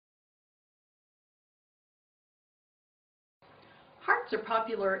Hearts are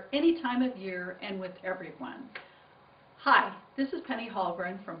popular any time of year and with everyone. Hi, this is Penny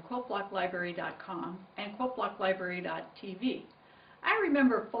Hallgren from QuiltBlockLibrary.com and QuiltBlockLibrary.tv. I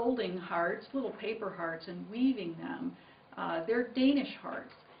remember folding hearts, little paper hearts, and weaving them. They're Danish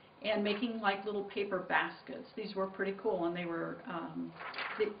hearts, and making like little paper baskets. These were pretty cool, and they were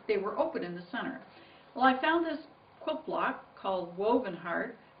open in the center. Well, I found this quilt block called Woven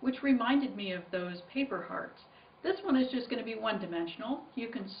Heart, which reminded me of those paper hearts. This one is just going to be one-dimensional. You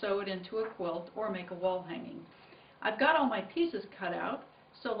can sew it into a quilt or make a wall hanging. I've got all my pieces cut out,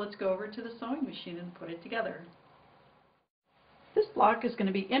 so let's go over to the sewing machine and put it together. This block is going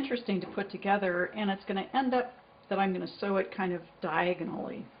to be interesting to put together, and it's going to end up that I'm going to sew it kind of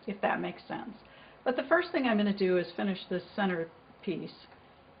diagonally, if that makes sense. But the first thing I'm going to do is finish this center piece.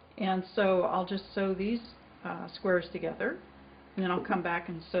 And so I'll just sew these squares together, and then I'll come back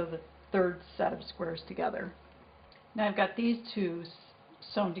and sew the third set of squares together. Now I've got these two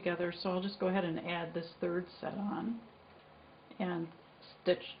sewn together, so I'll just go ahead and add this third set on and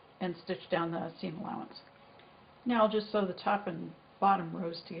stitch down the seam allowance. Now I'll just sew the top and bottom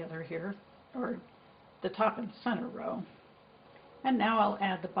rows together here, or the top and center row. And now I'll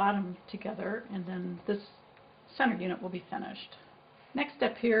add the bottom together, and then this center unit will be finished. Next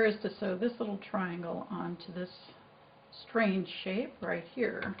step here is to sew this little triangle onto this strange shape right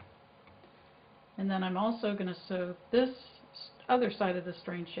here. And then I'm also going to sew this other side of the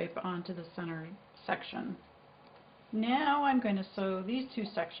strange shape onto the center section. Now I'm going to sew these two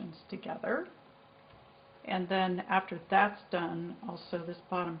sections together, and then after that's done, I'll sew this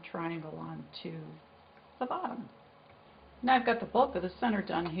bottom triangle onto the bottom. Now I've got the bulk of the center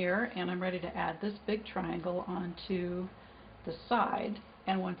done here, and I'm ready to add this big triangle onto the side,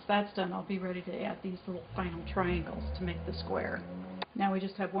 and once that's done, I'll be ready to add these little final triangles to make the square. Now we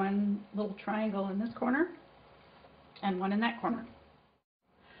just have one little triangle in this corner and one in that corner.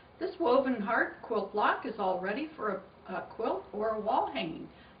 This woven heart quilt block is all ready for a quilt or a wall hanging.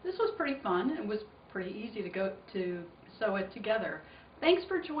 This was pretty fun. It was pretty easy to sew it together. Thanks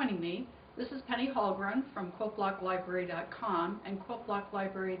for joining me. This is Penny Hallgren from QuiltBlockLibrary.com and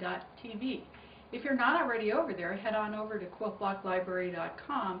QuiltBlockLibrary.tv. If you're not already over there, head on over to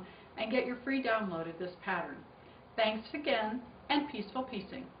QuiltBlockLibrary.com and get your free download of this pattern. Thanks again, and peaceful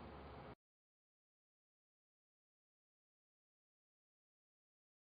piecing.